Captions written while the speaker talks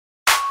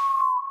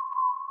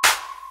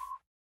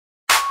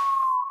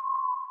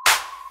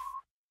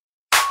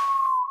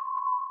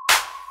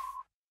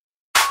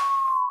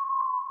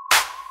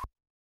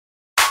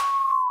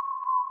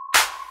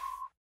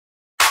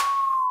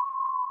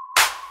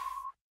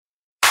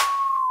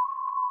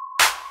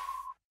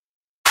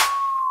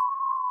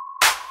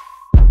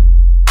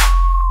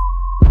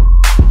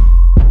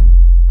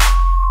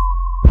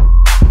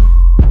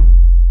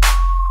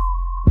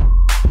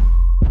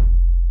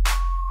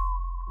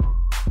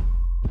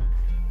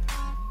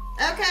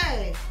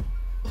Okay.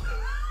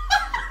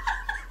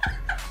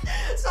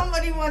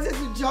 Somebody wanted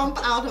to jump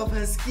out of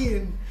her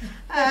skin.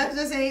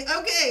 Just saying,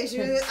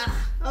 okay,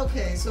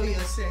 okay, so you're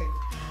safe.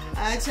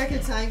 Check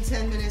your time,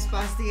 10 minutes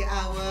past the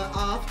hour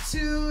of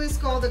 2. It's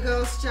called the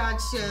Girls Chat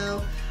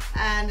Show.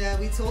 And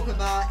we talk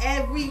about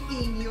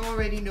everything. You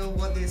already know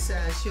what this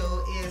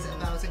show is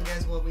about. And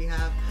guess what? We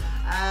have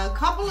a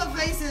couple of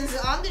faces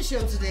on the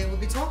show today. We'll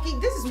be talking.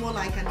 This is more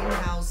like an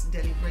in-house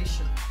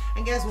deliberation.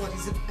 And guess what?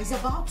 It's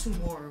about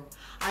tomorrow.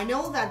 I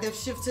know that they've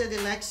shifted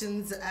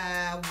elections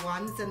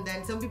once, and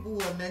then some people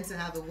were meant to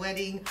have a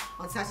wedding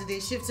on Saturday,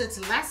 shifted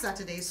to last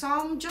Saturday.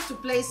 Some, just to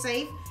play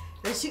safe,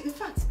 in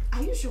fact,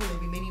 are you sure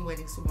there'll be many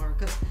weddings tomorrow?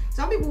 Because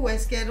some people were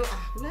scared,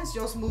 let's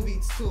just move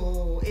it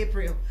to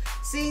April,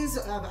 since,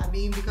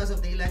 because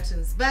of the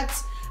elections. But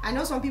I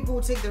know some people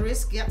will take the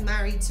risk, get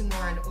married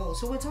tomorrow and all.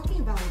 So we're talking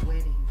about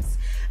weddings.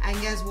 And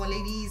guess what,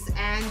 ladies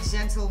and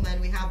gentlemen,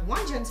 we have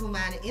one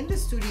gentleman in the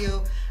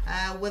studio.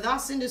 With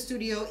us in the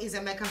studio is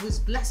Emeka, who's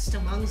blessed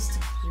amongst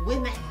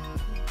women.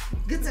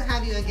 Good to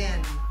have you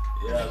again.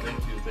 Yeah, thank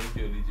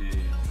you, DJ. It's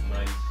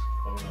nice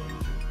coming on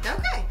with you.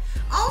 Okay.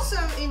 Also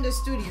in the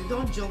studio,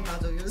 don't jump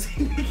out of your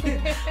seat.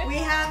 We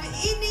have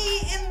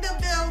Ini in the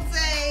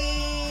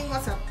building.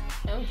 What's up?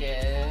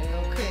 Okay.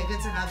 Okay,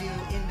 good to have you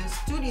in the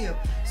studio.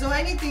 So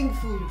anything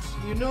food,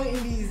 you know,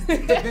 Ini is.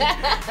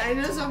 I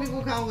know some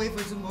people can't wait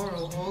for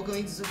tomorrow or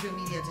going to social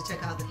media to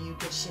check out the new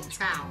dish in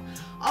town.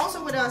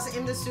 Also with us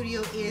in the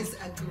studio is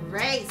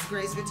Grace.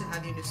 Grace, good to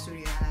have you in the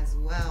studio as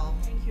well.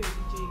 Thank you,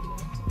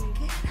 DJ.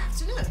 Good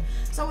afternoon.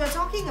 So we're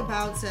talking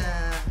about,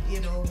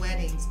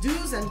 weddings,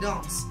 do's and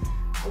don'ts.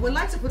 I would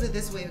like to put it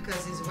this way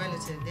because it's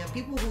relative. There are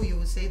people who you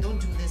would say don't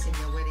do this in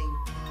your wedding,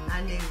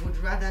 and they would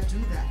rather do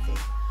that thing.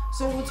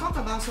 So we'll talk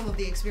about some of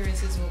the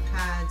experiences we've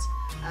had,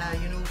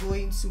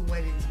 going to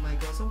weddings. My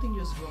God, something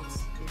just dropped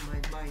in my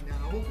mind now.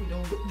 I hope we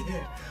don't go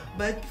there.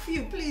 But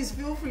please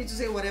feel free to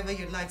say whatever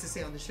you'd like to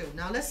say on the show.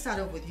 Now let's start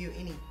off with you,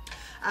 Ini.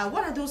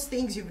 What are those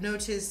things you've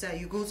noticed that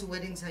you go to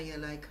weddings and you're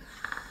like,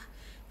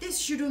 this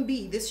shouldn't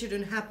be, this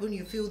shouldn't happen?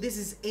 You feel this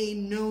is a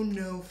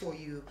no-no for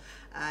you,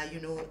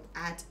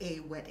 at a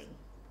wedding?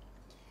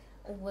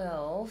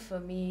 Well, for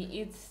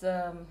me, it's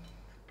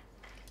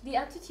the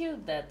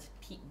attitude that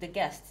the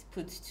guest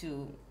puts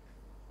to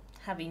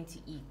having to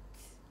eat.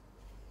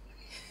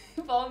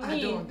 For me, I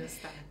don't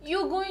understand.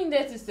 You're going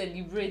there to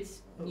celebrate,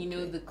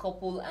 the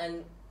couple,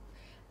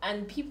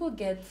 and people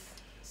get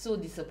so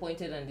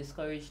disappointed and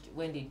discouraged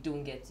when they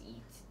don't get to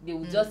eat. They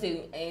will just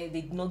say,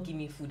 they did not give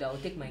me food, I will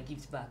take my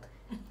gifts back.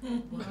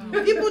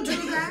 Wow. People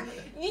do that?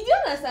 You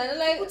don't understand?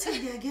 Like, people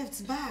take their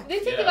gifts back. They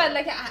take it back,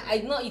 like, I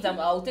did not eat them,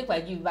 I'll take my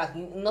gift back.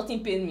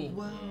 Nothing paid me.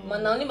 Wow.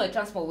 Only my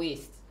transport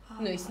waste.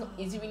 No, it's not.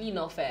 It's really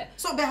not fair.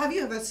 So, but have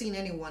you ever seen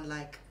anyone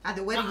like at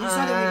the wedding? You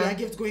saw them with their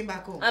gift going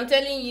back home. I'm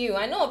telling you,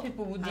 I know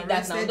people who did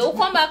that now. They'll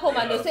come back home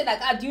and they'll say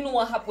like, do you know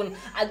what happened?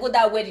 I go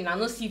that wedding, I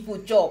no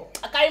seafood chop.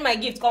 I carry my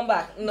gift, come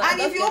back. No, and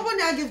if you open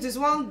their gift, it's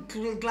one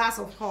glass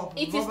of cup.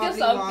 It is still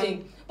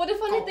something. But the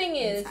funny thing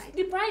is,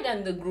 the bride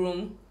and the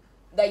groom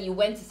that you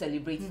went to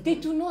celebrate, they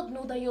do not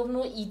know that you have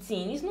not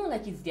eaten. It's not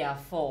like it's their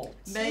fault.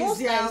 But it's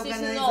their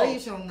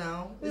organization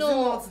now.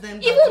 No, not them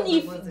even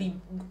if the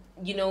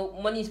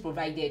money is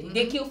provided,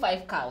 they kill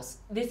 5 cows.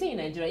 They say in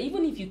Nigeria,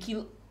 even if you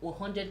kill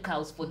 100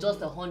 cows for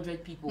just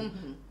 100 people,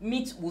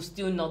 meat will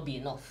still not be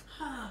enough.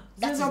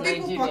 That is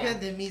Nigeria. People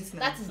pocket the meat now.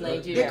 That is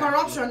Nigeria. The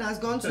corruption has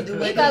gone to the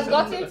wedding. It has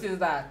gotten to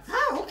that.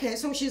 Okay.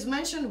 So she's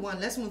mentioned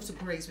one. Let's move to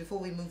Grace before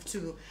we move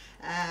to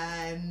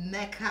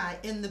Mecca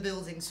in the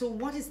building. So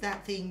what is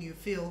that thing you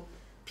feel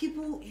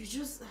people, you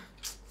just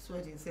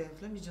sweating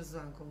self? Let me just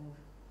go.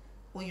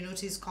 Or you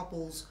notice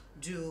couples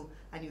do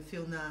and you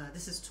feel, nah,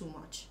 this is too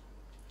much.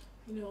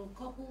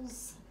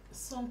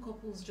 Some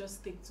couples just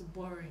stick to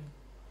borrowing.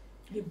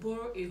 They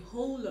borrow a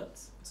whole lot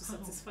to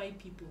satisfy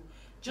people.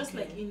 Just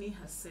like Ini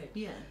has said.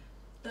 Yeah.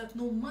 That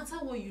no matter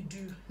what you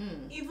do,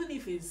 even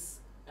if it's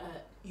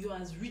you're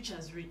as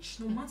rich,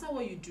 no matter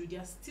what you do, there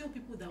are still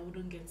people that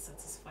wouldn't get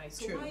satisfied.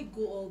 So why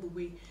go all the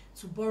way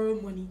to borrow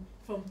money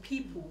from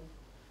people?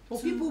 Well,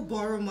 people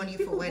borrow money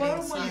for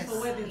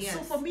weddings. Yes.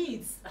 So for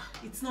me,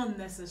 it's not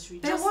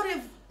necessary. Then just what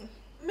if...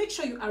 Make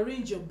sure you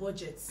arrange your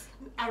budgets,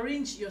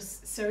 arrange your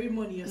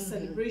ceremony, your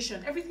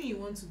celebration, everything you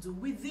want to do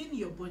within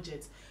your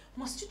budget.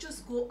 Must you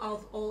just go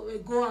out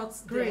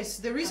Grace,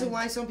 the reason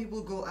why some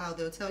people go out,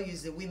 they'll tell you,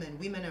 is the women.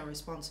 Women are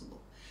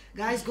responsible.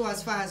 Guys go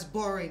as far as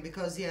borrowing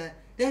because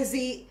there's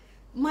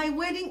my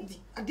wedding.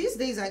 These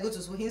days I go to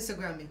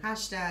Instagram,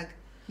 hashtag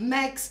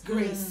Mex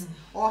Grace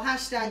or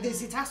hashtag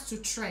this. It has to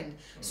trend.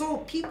 So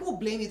people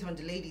blame it on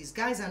the ladies.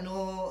 Guys are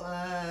no,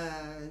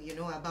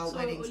 about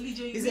weddings.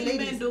 Is the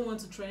ladies don't want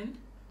to trend?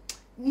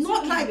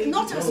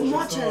 Not as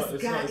much as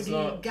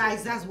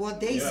guys. That's what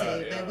they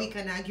say, but we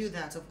can argue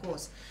that, of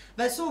course.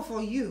 But so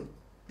for you,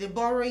 the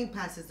borrowing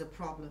part is the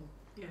problem.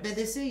 Yes. But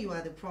they say you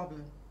are the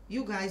problem.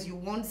 You guys, you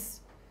want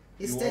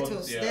His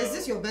status. There's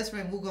this your best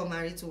friend who got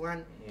married to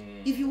one.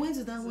 If you went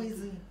to that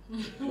wedding,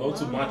 you want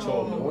to match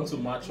up. You want to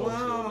match up.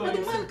 But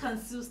the man can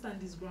still stand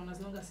his ground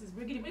as long as he's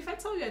breaking it. But if I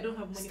tell you I don't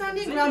have money,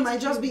 standing ground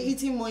might just be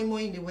eating more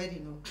in the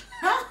wedding.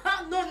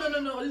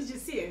 No. Only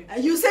just here.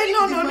 You say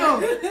no. No.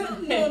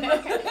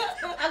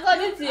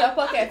 According to your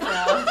pocket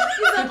now.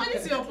 It's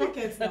according to your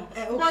pockets now.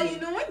 Okay. But you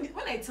know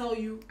when I tell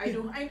you I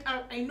don't,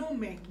 I know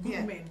men,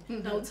 good men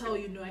that will tell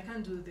you no, I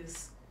can't do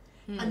this.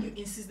 And you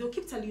insist, they'll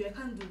keep telling you I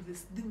can't do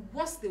this. The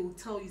worst they will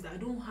tell you is that I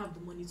don't have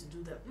the money to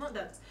do that. Not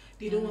that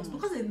they don't want to,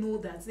 because they know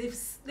that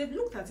they've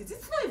looked at it.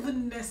 It's not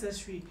even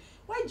necessary.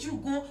 Why do you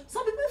go?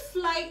 Some people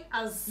fly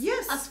as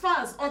far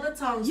as other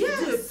towns to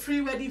do a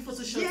pre-wedding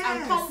photo shoot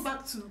and come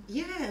back to.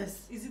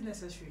 Yes. Is it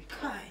necessary?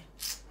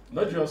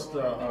 Not just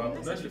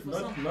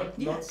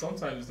not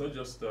sometimes it's not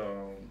just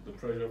the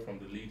pressure from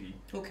the lady.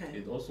 Okay.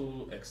 It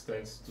also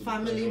extends to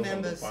family the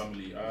members. From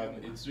the family,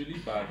 and it's really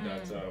bad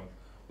that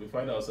we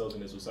find ourselves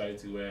in a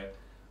society where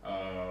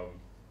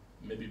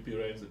maybe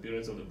the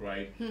parents of the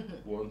bride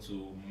want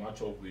to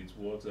match up with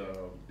what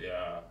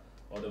their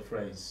other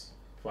friends'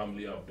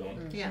 family have done.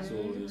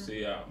 So they'll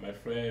say, my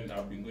friend,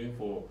 I've been going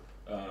for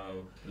a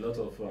lot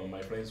of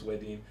my friends'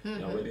 wedding.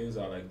 Their weddings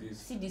are like this.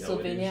 See the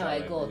souvenir I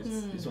got.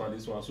 This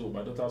one. So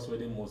my daughter's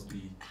wedding must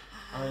be.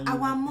 And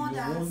our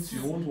mothers.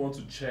 You won't want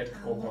to check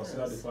or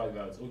consider the fact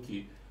that,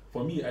 okay,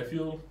 for me, I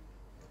feel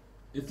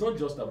it's not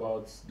just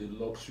about the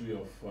luxury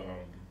of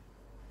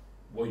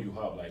what you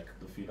have, like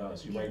the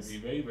finance. You might be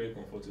very, very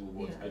comfortable,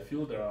 but I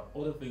feel there are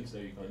other things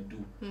that you can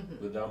do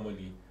with that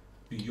money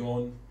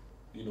beyond,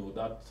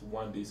 that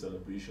one day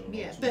celebration.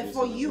 Yeah, but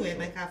for you,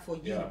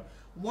 Emeka,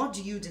 what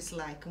do you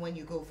dislike when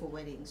you go for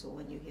weddings or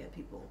when you hear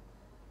people,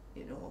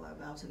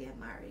 about to get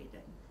married?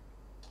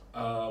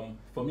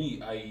 For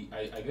me,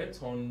 I get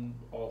turned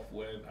off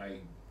when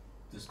I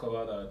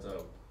discover that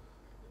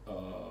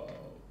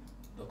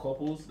the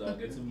couples that are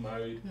getting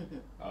married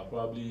are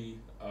probably,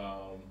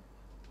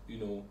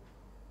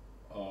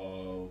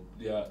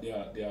 they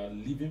are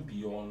living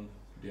beyond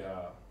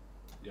their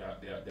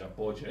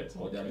budget,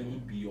 or they are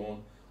living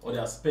beyond, or they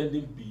are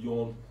spending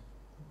beyond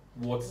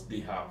what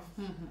they have.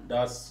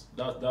 That's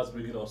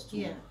bringing us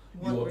to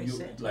I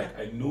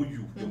know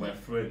you, you're my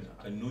friend.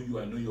 I know you.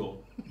 I know your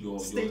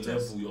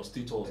level, your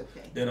status.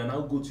 Okay. Then I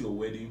now go to your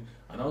wedding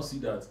and I'll see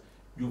that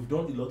you've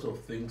done a lot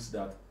of things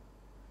that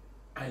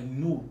I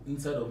know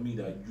inside of me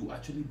that you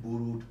actually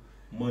borrowed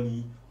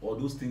money, or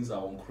those things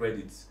are on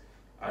credit.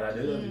 And at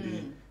the end of the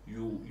day,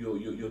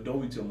 you're done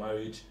with your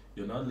marriage.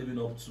 You're not living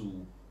up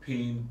to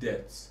paying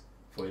debts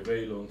for a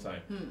very long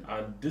time.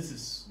 And this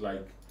is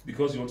like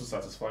because you want to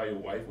satisfy your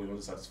wife, or you want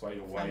to satisfy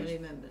your family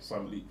members,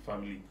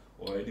 family,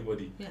 or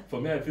anybody. For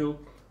me, I feel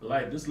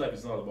like this life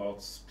is not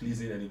about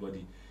pleasing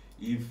anybody.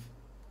 If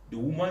the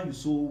woman you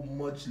so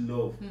much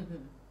love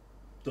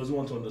doesn't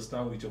want to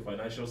understand with your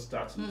financial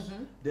status,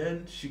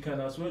 then she can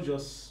as well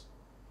just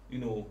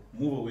move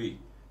away.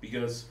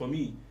 Because for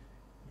me,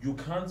 you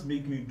can't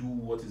make me do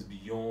what is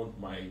beyond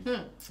my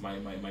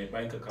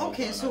bank account.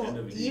 Okay, so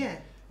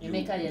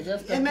Emeka, you're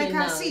just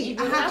Emeka, see,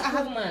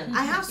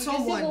 I have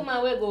someone.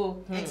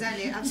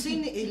 Exactly. I've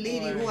seen a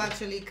lady who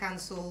actually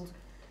cancelled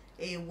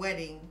a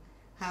wedding.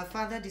 Her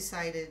father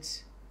decided,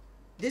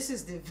 this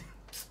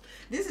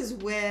is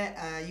where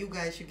you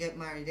guys should get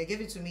married. They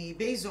gave it to me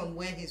based on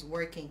where he's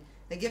working.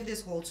 They gave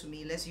this hall to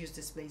me. Let's use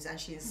this place, and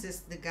she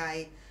insists the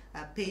guy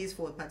pays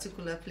for a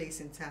particular place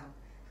in town.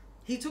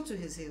 He took to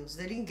his heels.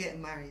 They didn't get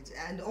married,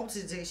 and up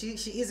to today,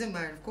 she isn't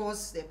married. Of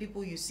course, there are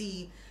people you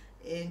see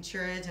in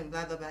church and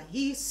blah blah blah.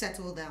 He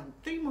settled down.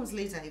 3 months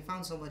later, he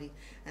found somebody,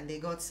 and they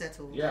got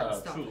settled. Yeah,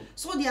 and stuff. True.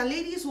 So there are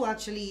ladies who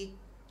actually,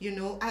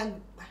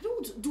 and I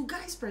don't do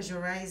guys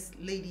pressurize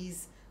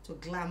ladies to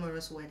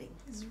glamorous wedding?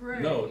 It's rare.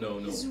 No.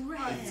 It's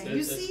rare.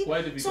 You see,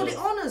 so the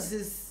honors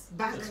is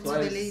back to the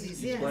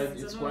ladies.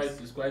 It's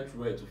quite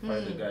rare to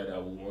find a guy that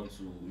will want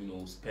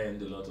to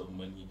spend a lot of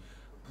money.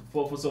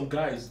 For some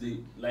guys, they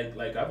like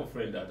I have a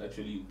friend that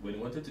actually, when he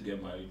wanted to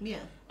get married,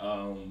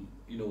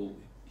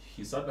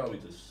 he sat down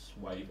with his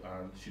wife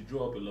and she drew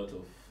up a lot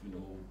of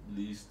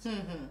lists.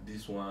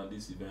 This one,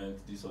 this event,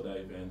 this other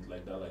event,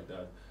 like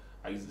that.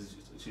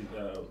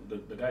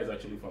 The guy is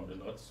actually from the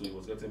north, so he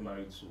was getting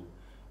married to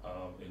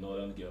a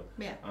northern girl,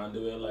 and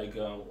there were like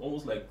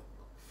almost like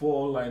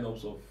 4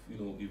 lineups of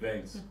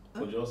events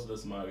for just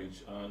this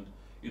marriage. And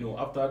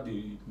after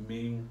the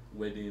main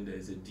wedding,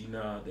 there's a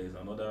dinner, there's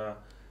another.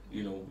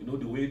 The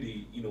way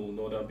the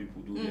northern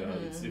people do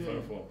it's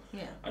different from.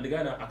 And the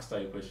guy now asked her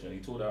a question. He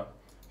told her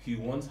he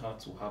wants her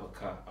to have a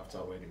car after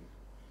a wedding,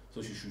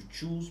 so she should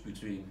choose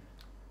between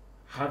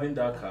having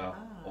that car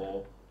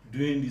or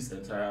doing this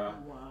entire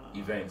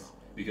event.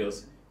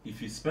 Because if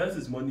he spends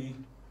his money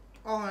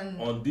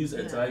on this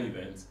entire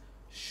event,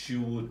 she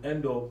would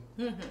end up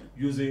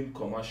using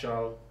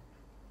commercial,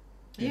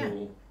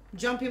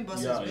 jumping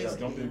buses,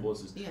 jumping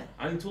buses.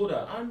 And he told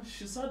her, and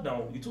she sat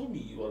down. He told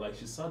me,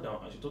 she sat down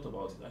and she thought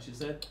about it, and she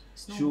said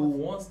she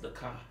wants the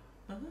car.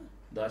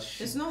 That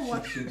she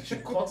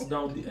cuts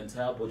down the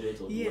entire budget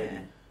of the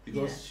wedding,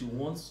 because she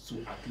wants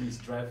to at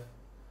least drive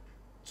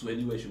to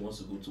anywhere she wants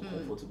to go to,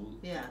 comfortable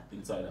Yeah.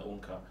 inside her own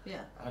car.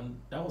 Yeah. And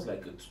that was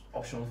like an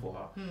option for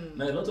her.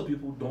 Now, a lot of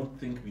people don't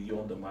think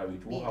beyond the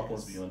marriage. What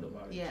happens beyond the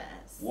marriage?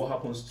 Yes. What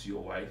happens to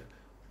your wife?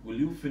 Will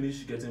you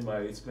finish getting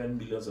married, spend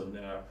millions of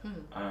naira,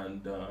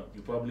 and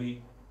you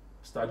probably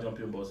start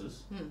jumping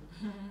buses?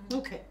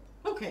 Okay.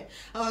 Okay.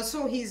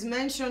 So he's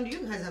mentioned,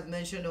 you guys have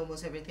mentioned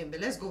almost everything, but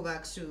let's go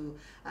back to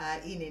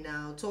Ini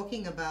now,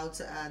 talking about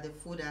the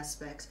food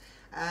aspects.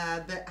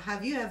 But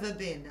have you ever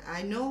been,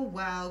 I know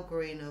while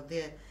growing up,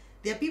 there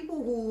are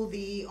people who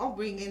the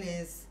upbringing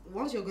is,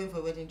 once you're going for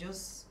a wedding,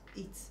 just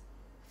eat,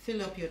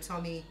 fill up your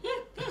tummy.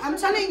 I'm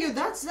telling you,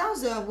 that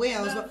was the way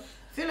I was.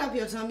 Fill up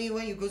your tummy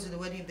when you go to the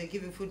wedding if they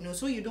give you food, no,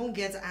 so you don't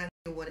get angry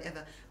or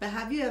whatever. But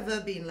have you ever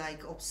been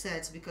like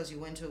upset because you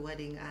went to a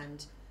wedding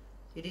and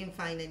you didn't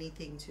find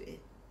anything to eat?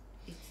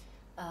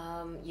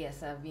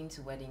 Yes, I've been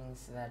to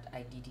weddings that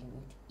I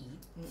didn't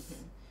eat.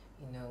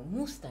 You know,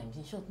 most times,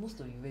 in short, most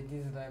of the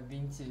weddings that I've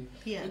been to,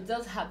 it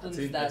just happens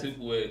I that. think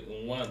we're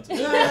one.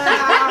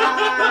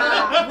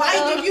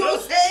 Why did you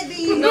say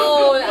this?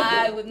 No,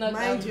 I would not.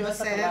 Mind Not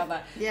yourself. talk about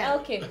that. Yeah.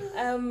 Okay.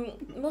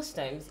 Most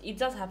times it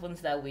just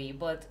happens that way,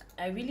 but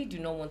I really do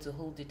not want to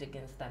hold it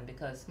against them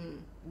because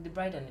the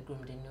bride and the groom,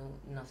 they know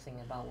nothing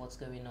about what's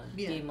going on.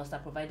 Yeah. They must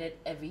have provided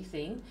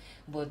everything,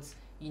 but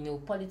you know,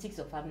 politics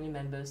of family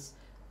members.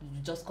 You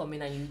just come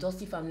in and you just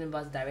see family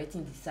members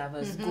directing the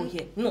servers, go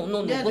here. No,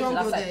 Yeah, go don't to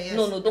that go side. there, yes.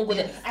 No, don't go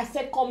Yes. there. I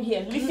said come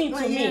here, listen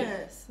to me.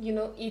 Yes. You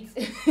know, it's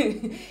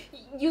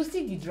you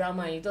see the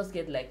drama and you just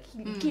get like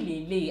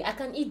kilele. I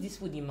can eat this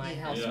food in my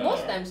house. Yeah.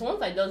 Most times, once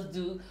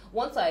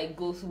I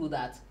go through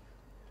that,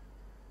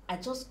 I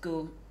just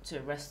go to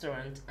a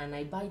restaurant and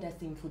I buy that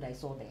same food I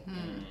saw there.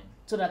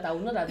 So that I will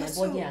know that my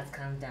body has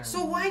calmed down.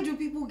 So why do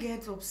people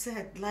get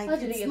upset? Like, why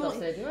do they it's get not,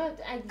 upset? No,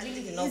 I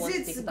really do not want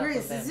to take it out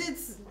Grace, of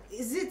them.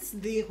 is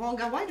it the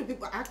hunger? Why do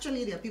people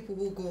actually? There are people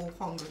who go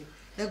hungry.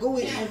 They go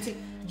with empty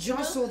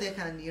just so they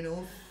can, you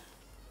know.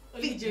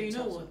 Olije, you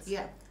know what?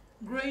 Yeah.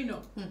 Growing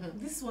up,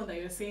 this one that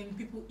you're saying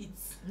people eat,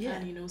 Yeah.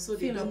 and you know, so Fill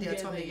they up don't their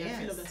get tummy,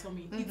 fill up their yes.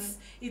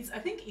 tummy. I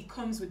think it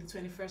comes with the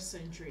 21st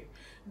century.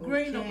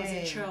 Growing up as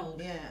a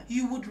child,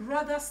 you would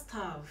rather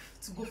starve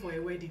to go for a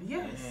wedding.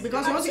 Yes,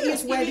 Because you want to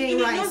eat in wedding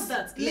rice. Lagos,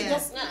 that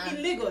Lagos,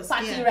 in Lagos,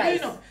 Party Yeah. rice.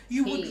 growing up,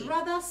 you would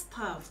rather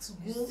starve to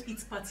go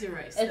eat party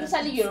rice. than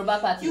Especially eat. Yoruba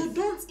parties. You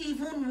don't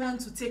even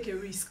want to take a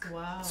risk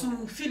Wow.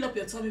 to fill up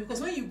your tummy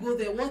because when you go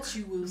there, what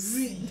you will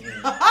see.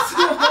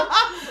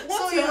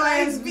 So you your are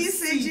eyes will see.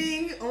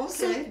 envisaging, okay.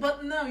 So,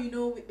 but now you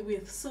know,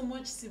 with so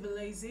much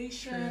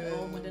civilization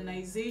or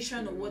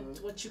modernization or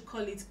what you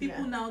call it,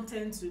 people now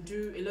tend to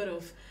do a lot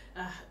of.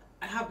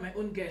 I have my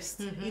own guest.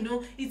 You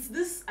know, it's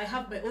this I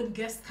have my own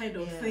guest kind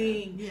of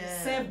thing.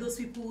 Yeah. Serve those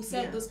people,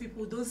 those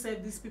people, don't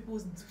serve these people,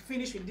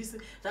 finish with this.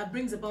 That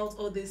brings about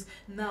all this.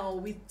 Now,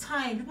 with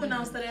time, people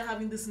now started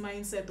having this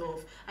mindset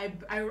of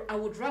I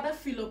would rather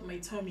fill up my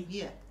tummy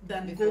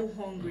than go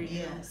hungry. You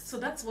know? Yes. So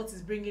that's what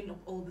is bringing up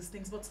all these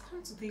things. But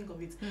come to think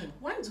of it,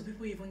 why do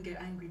people even get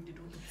angry if they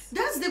don't eat?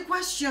 That's the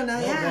question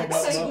I asked.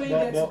 What are you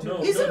going there to do?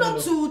 Is it not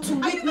to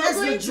witness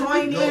the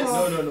joining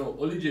of... No.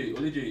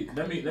 Olije,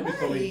 let me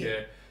come in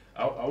here.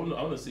 I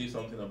want to say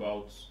something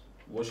about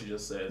what she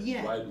just said.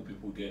 Yeah. Why do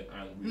people get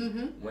angry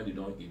when they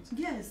don't eat?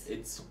 Yes.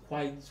 It's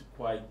quite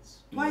Quite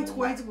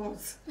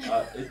what?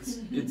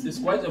 it's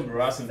quite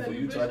embarrassing for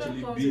you to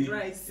actually be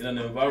in an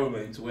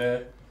environment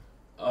where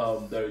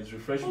there is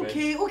refreshment.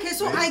 Okay,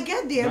 so I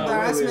get the Now,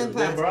 embarrassment the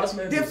part.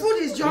 embarrassment The is- food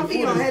is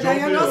jumping the food your is head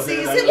and you're not jumping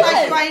seeing. your Is head. it like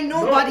Yes. by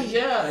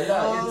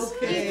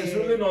nobody? It's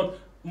really not.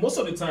 Most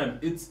of the time,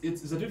 it's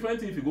a different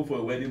thing if you go for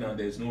a wedding and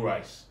there's no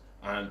rice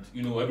and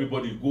you know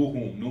everybody go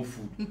home, no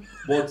food.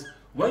 But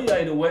when you are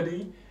in a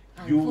wedding,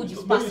 And food is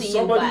maybe passing you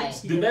somebody by.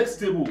 the next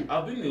table.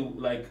 I've been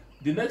like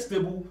the next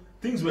table.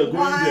 Things were going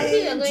Why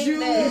there. Things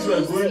Things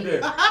were going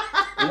there.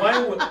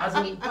 Wine, as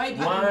in Why do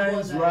you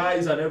wines, bother?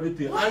 rice, and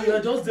everything, and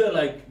you're just there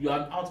like you're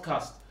an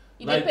outcast.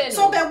 It Like, depends.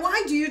 So, but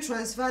why do you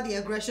transfer the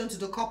aggression to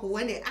the couple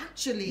when they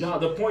actually... now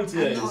the point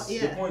here I'm is not- the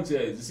yeah. point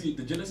here is you see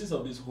the genesis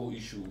of this whole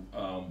issue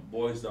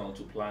boils down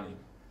to planning.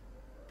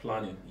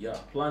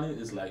 Planning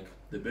is like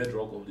the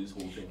bedrock of this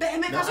whole thing. But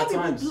Emeka, Now, some at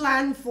people times,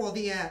 plan for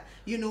their,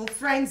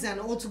 friends and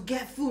all to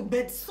get food,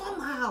 but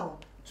somehow...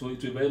 to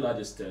a very large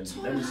extent,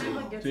 let me say,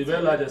 never get to a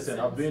very large 100%. extent,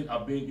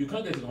 I've been, you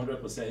can't get it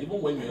 100%.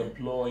 Even when you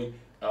employ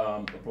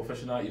a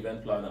professional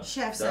event planner,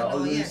 Chefs there are and all,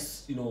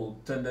 always,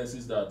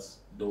 tendencies that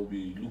there will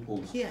be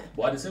loopholes. Yeah.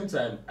 But at the same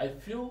time, I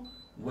feel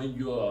when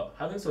you are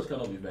having such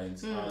kind of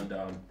events and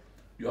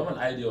you have an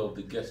idea of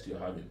the guest you're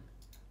having,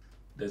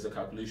 there's a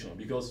calculation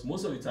because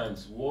most of the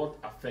times what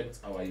affects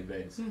our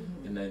events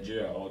in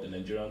Nigeria or the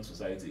Nigerian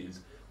society is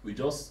we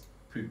just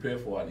prepare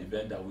for an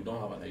event that we don't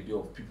have an idea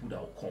of people that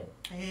will come.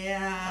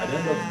 Yeah. At the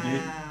end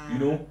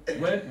of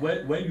the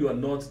day, when you are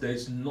not,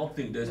 there's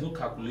nothing, there's no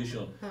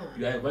calculation.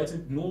 You are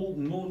inviting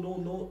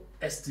no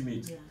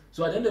estimate. Yeah.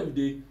 So at the end of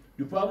the day,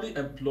 you probably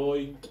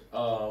employ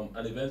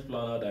an event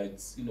planner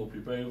that's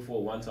preparing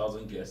for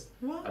 1,000 guests,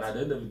 What? and at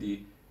the end of the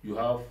day, you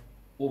have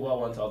over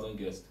 1,000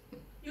 guests.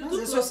 You That's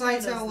do a plus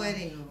societal minus now.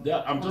 wedding.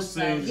 Yeah, I'm just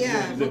saying,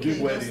 Yeah, it's a big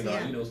okay, wedding,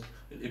 yeah. you know,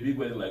 a big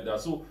wedding like that.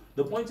 So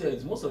the point here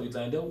is, most of the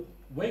time,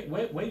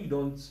 when you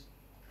don't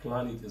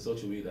plan it in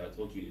such a way that,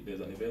 okay,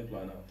 there's an event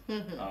planner,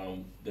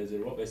 there's a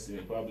rough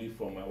estimate, probably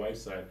from my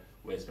wife's side,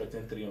 we're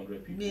expecting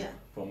 300 people. Yeah.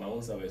 From my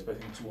own side, we're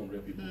expecting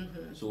 200 people.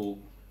 So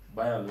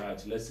by and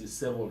large, let's say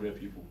 700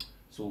 people.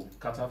 So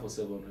cater for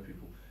 700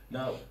 people.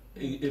 Now,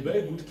 a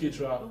very good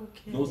caterer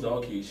knows that,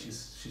 okay,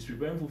 she's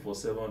preparing food for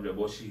 700,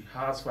 but she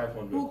has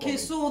 500. Okay, coming.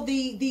 so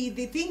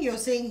the thing you're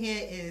saying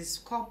here is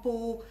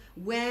couple,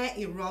 where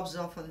it rubs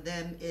off on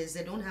them is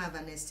they don't have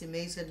an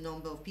estimated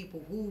number of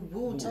people who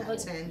would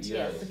attend.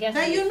 Yeah.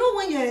 Then you know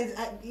when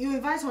you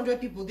invite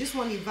 100 people, this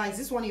one invites,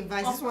 this one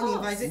invites, Of this one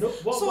course. invites.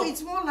 No, So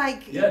it's more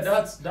like yeah,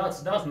 that's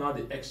not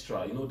the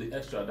extra. You know, the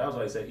extra. That's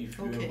why I said, if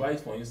you Okay.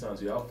 invite, for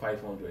instance, you have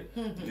 500,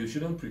 you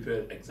shouldn't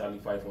prepare exactly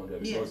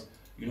 500, Yeah. because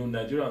you know,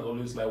 Nigerians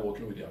always like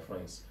working with their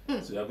friends.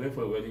 So you're going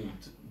for a wedding, you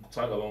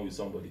tag along with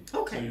somebody.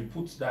 Okay. So you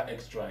put that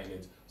extra in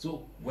it.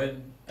 So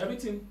when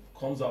everything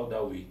comes out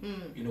that way,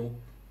 you know,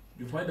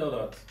 you find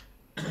out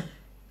that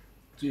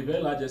to a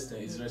very large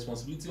extent, it's the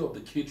responsibility of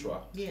the caterer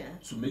yeah.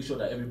 to make sure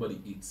that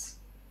everybody eats.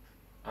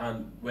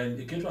 And when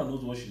the caterer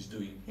knows what she's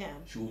doing, Yeah.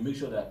 she will make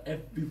sure that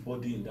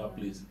everybody in that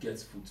place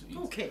gets food to eat.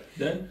 Okay.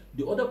 Then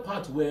the other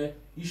part where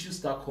issues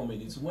start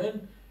coming is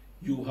when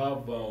you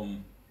have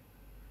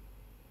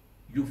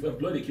you've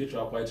employed a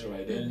caterer quite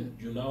right, then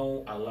you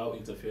now allow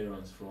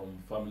interference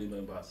from family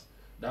members.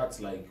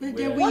 That's like But where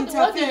they What do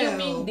you interfere.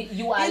 mean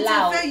you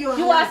allow? Interfere, You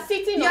allow. are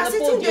sitting You on are the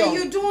sitting there,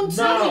 podium. you don't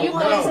Now, know you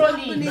what is control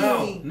it.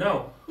 happening.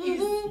 now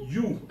Mhm.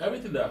 you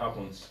everything that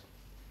happens,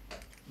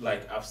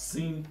 like I've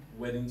seen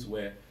weddings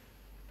where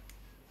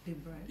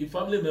Big bride. if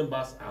family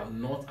members are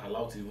not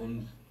allowed to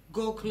even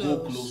Go close. go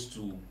close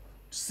to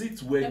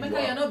sit where Emeka, you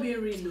are. you're not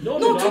being real.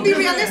 No, to be I'm-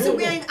 realistic, no,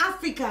 we are no. in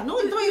Africa.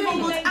 No, don't You're even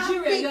in go to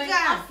Nigeria, you're in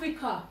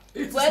Africa. Africa.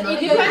 It's Well, not- it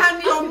depends.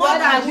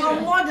 And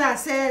your mother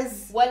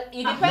says, Well,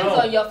 it depends No.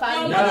 on your Your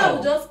family. Now- mother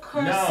will just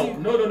curse Now, you.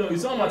 no,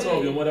 it's not a matter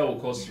of your mother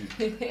will curse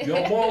you.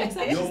 Your mom,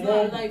 Except she's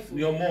not alive.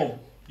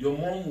 your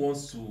mom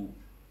wants to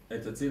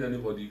entertain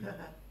anybody.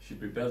 She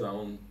prepares her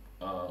own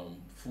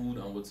food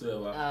and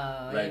whatsoever.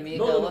 Like, Emeka,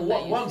 no, what are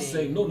what you I'm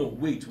saying, no,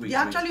 wait. there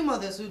are actually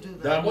mothers who do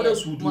that. There are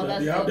mothers who do that.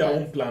 Mothers They have do their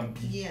that. own plan B.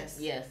 Yes.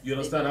 Yes. You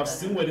understand? they do I've that.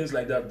 seen weddings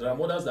like that. There are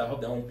mothers that have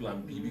their own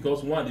plan B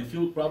because one, they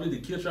feel probably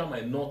the caterer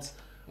might not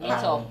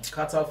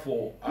cater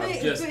for our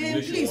guests the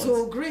way she Please, wants.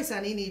 oh, Grace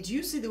and Ini, do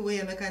you see the way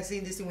Emeka is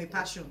saying this thing with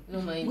passion?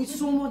 No, man. With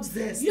so much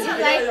zest. Yeah, Like,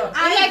 yeah.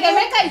 like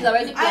Emeka is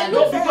already I planning.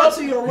 look forward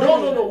to your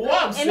wedding. No.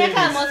 What I'm saying Emeka,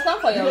 I is, must come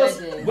for your because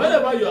wedding.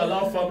 whenever you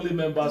allow family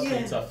members to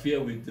Yeah.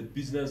 interfere with the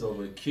business of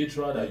a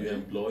caterer that you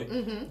employ,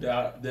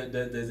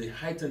 there's a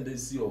high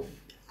tendency of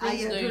I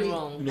Things going agree.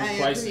 wrong. You know, I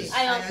crisis.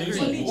 agree. I Things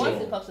agree. will go Once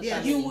wrong. it comes to Yes.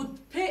 family. You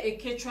would pay a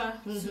caterer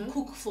to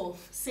cook for,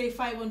 say,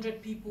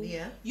 500 people.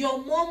 Yeah. Your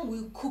mom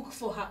will cook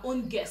for her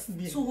own guests,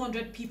 Yeah.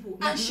 200 people,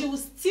 and she will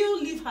still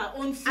leave her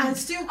own food And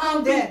still come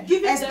and be there,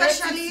 giving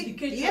especially- directives to the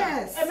caterer.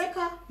 yes.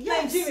 Emeka,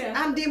 Yes, Nigeria.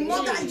 and the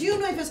mother, Yeah. do you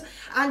know if it's,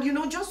 and you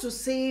know, just to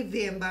save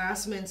the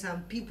embarrassment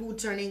and people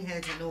turning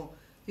heads and all,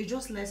 you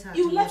just let her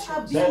You do let what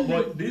her she be. wants.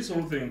 but this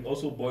whole thing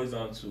also boils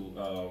down to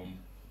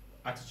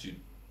attitude,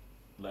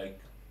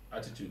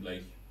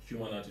 like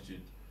human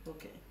attitude.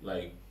 Okay.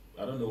 Like,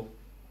 I don't know,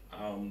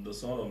 the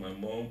son of my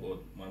mom, but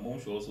my mom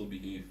should also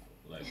behave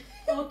like.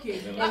 Okay.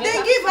 You know. Yeah.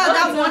 Then give her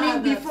that Don't warning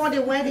have that. before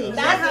the wedding. Let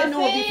That's her the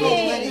know before the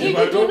thing. wedding. If If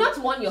I you do don't- not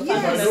want your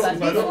Yes. family If I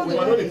members, know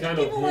before the the kind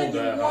of Even home when that you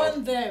I have,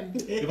 warn them.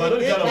 if I know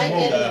the kind of I home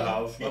get that it.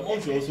 I have, my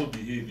mom should also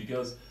behave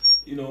because,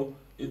 you know,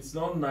 it's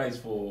not nice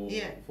for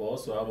Yeah. for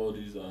us to have all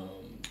these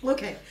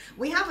Okay,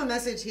 we have a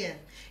message here.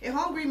 A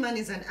hungry man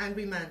is an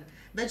angry man.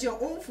 Bet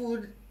your own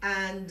food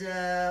and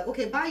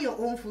buy your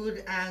own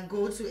food and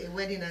go to a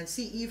wedding and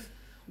see if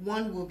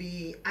one will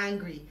be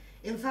angry.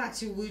 In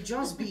fact, you will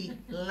just be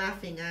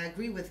laughing. I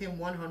agree with him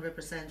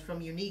 100%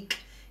 from Unique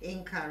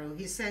in Caro.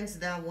 He sends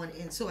that one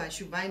in, so I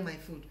should buy my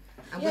food.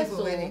 I'm Yes, going for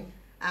so- wedding.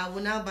 I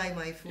will now buy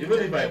my food. even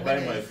if and I then buy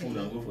when my I food finish-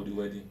 and go for the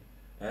wedding,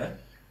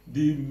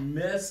 the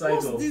mere sight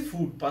What's of this?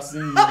 food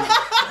passing you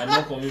and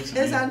not coming to It's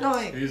me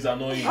annoying. is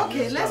annoying.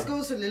 Okay, you let's understand?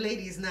 go to the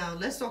ladies now.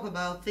 Let's talk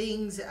about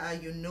things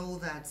you know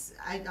that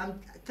I'm.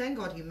 Thank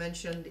God you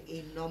mentioned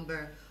a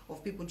number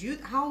of people.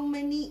 How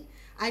many?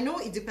 I know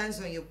it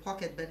depends on your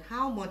pocket, but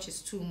how much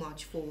is too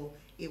much for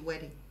a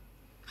wedding?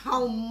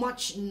 How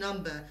much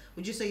number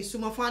would you say is too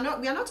much?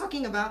 We are not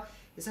talking about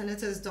a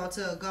senator's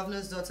daughter, a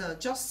governor's daughter,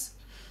 just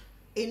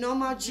a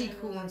normal chick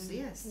who wants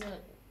yes. No,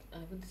 I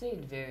would say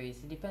it varies.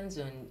 It depends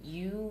on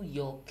you,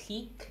 your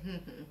clique,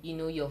 you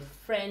know, your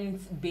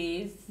friends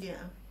base. Yeah.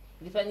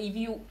 Depend if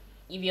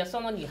you're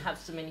someone you have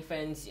so many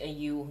friends and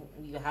you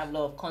have a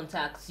lot of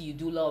contacts, you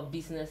do a lot of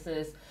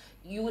businesses,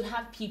 you would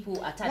have people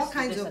attached. What to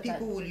kinds this of people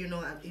attached. will you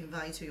not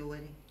invite to your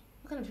wedding?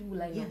 What kind of people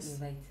will I Yes.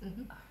 not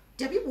invite?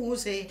 There are people who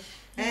say,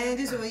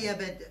 this over here,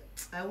 but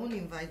I won't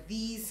invite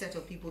these set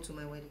of people to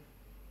my wedding.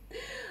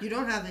 You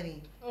don't have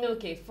any.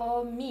 Okay,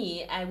 for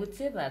me, I would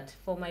say that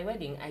for my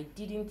wedding, I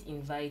didn't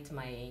invite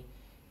my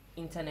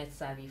internet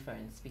savvy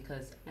friends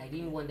because I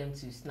didn't want them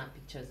to snap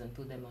pictures and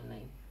put them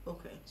online.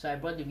 Okay. So I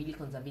brought the really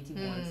conservative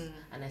ones,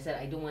 and I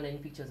said I don't want any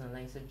pictures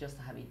online, so just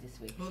have it this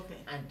way. Okay.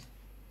 And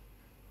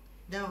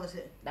that was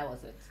it. that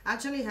was it. I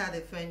actually had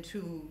a friend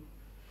who,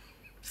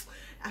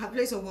 at her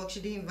place of work, she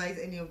didn't invite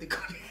any of the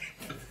colleagues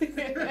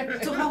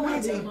to her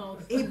wedding.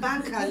 A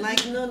banker,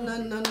 like, no.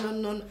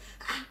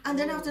 And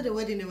then after the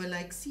wedding, they were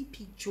like, see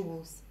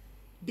pictures,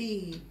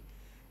 babe.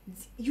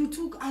 You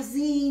took as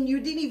in, you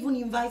didn't even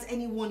invite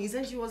anyone. He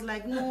said she was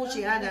like, no,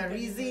 she had her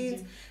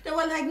reasons. They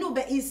were like, no,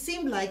 but it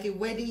seemed like a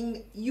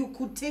wedding you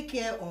could take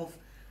care of.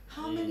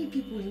 How many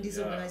people in this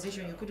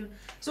organization you couldn't?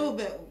 So,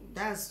 but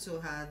that's to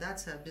her,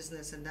 that's her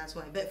business, and that's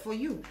why. But for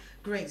you,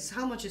 Grace,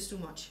 how much is too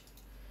much?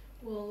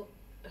 Well,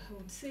 I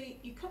would say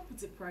you can't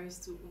put a price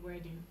to a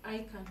wedding.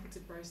 I can't put a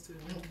price to a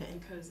wedding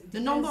because it the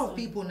number of on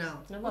people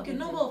now. number of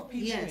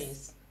people.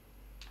 Yes.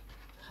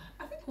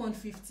 I think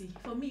 150.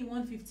 For me,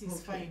 150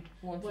 is fine.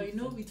 150. But you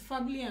know, with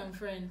family and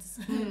friends,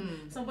 I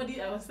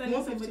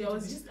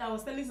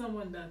was telling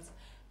someone that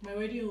my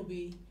wedding will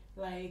be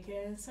like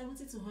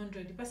 70 to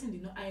 100. The person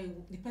did not.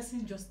 The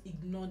person just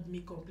ignored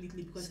me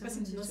completely because the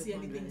person did not see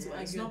anything to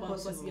argue about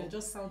because you're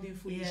just sounding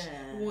foolish.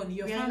 Yeah. One,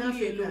 your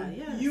family alone.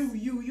 Yes. You.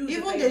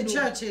 Even the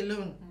church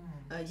alone.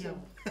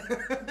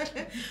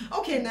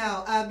 Okay,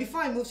 now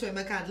before I move to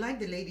Emeka, I'd like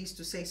the ladies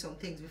to say some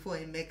things before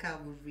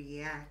Emeka will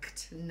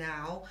react.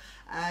 Now,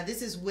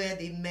 this is where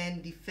the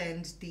men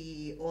defend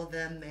the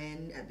other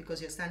men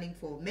because you're standing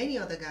for many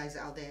other guys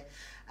out there.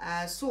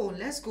 So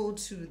let's go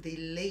to the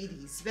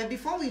ladies. But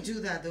before we do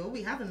that, though,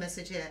 we have a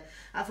message here.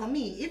 For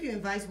me, if you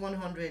invite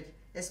 100,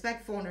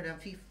 expect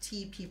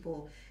 450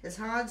 people. It's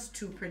hard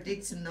to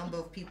predict the number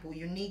of people.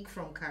 Unique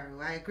from Caro.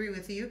 I agree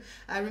with you.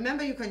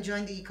 Remember, you can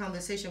join the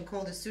conversation.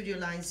 Call the studio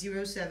line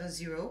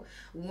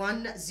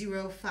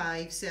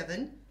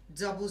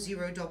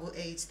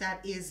 070-1057-0088.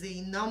 That is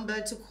the number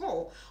to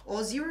call. Or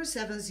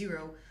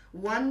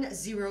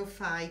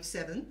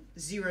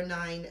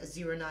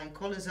 070-1057-0909.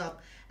 Call us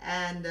up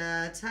and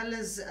tell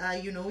us,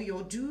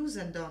 your do's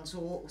and don'ts,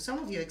 or some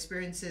of your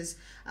experiences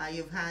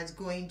you've had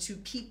going to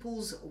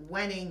people's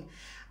wedding.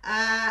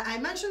 I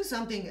mentioned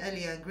something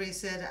earlier.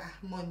 Grace said,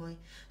 moi moi.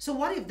 So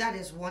what if that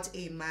is what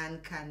a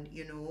man can,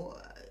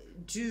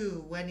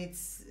 do when it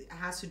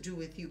has to do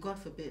with you? God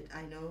forbid,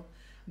 I know.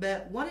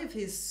 But what if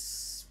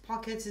his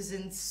pocket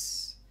isn't,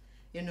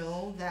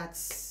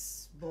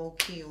 that's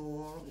bulky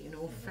or,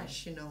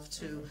 fresh enough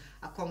to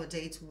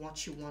accommodate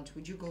what you want?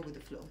 Would you go with the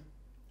flow?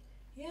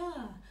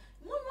 Yeah,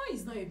 Mama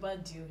is not a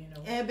bad deal,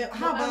 But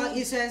how about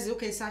he says,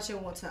 okay, sachet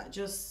water,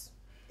 just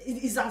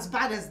it's as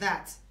bad as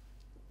that.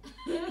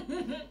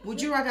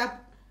 Would you rather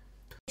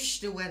push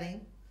the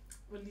wedding?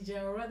 Well, I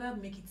would rather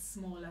make it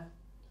smaller.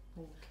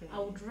 Okay.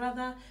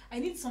 I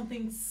need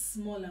something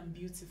small and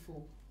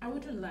beautiful. I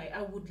wouldn't lie,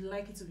 I would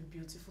like it to be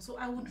beautiful. So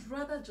I would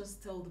rather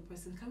just tell the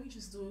person, can we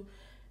just do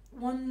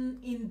one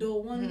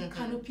indoor, one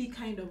canopy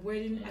kind of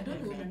wedding? I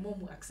don't know if my mom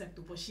will accept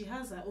it, but she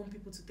has her own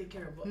people to take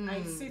care of. But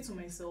I say to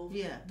myself,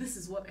 this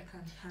is what I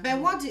can handle. But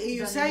what do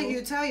you say?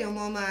 You tell your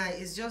mama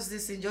it's just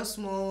this in just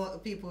small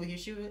people. You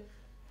should.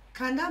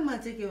 Can that man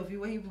take care of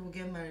you when you people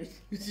get married?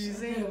 She's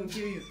saying he will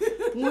kill you.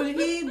 Will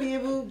he be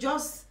able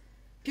just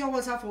pure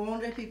water for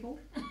 100 people?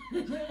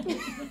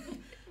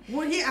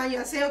 Would he? And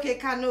you say, okay,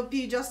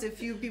 canopy, just a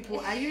few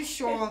people. Are you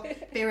sure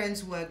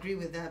parents will agree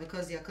with that?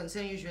 Because their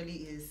concern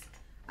usually is,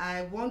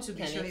 I want to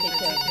be sure you can take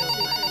care of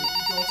my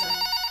daughter.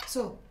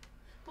 So,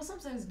 but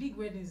sometimes big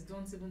weddings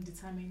don't even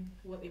determine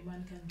what a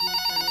man can do.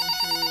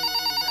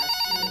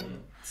 That's true.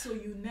 So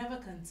you never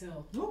can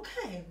tell.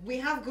 Okay, we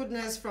have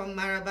Goodness from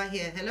Maraba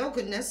here. Hello,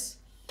 Goodness.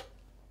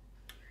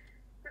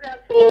 Good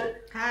afternoon.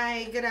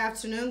 Hi, good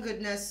afternoon,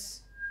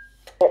 Goodness.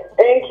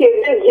 Thank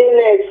you. This is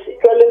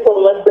Janet calling from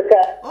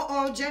Masaka.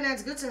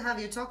 Janet, good to have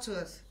you. Talk to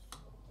us.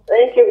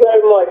 Thank you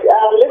very much.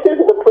 Listen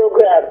to the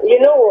program. You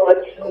know what?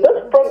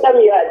 This program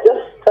you are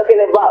just talking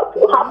about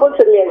happened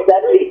to me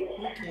exactly.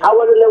 I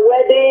was in a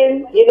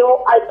wedding.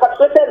 I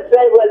participated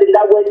very well in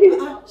that wedding.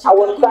 I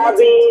was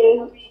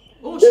serving,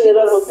 doing a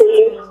lot of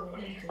things.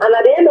 And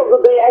at the end of the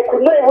day, I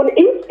could not even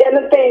eat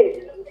anything.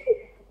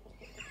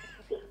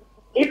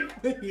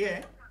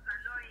 Yeah.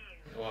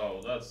 Wow,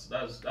 that's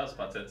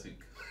pathetic.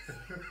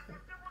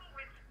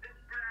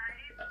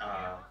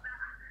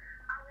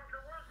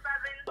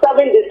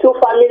 Serving the two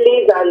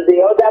families and the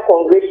other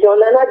congregation,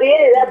 and at the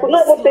end, I could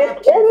not even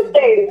taste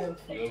anything.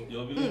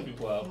 You're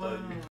people after you.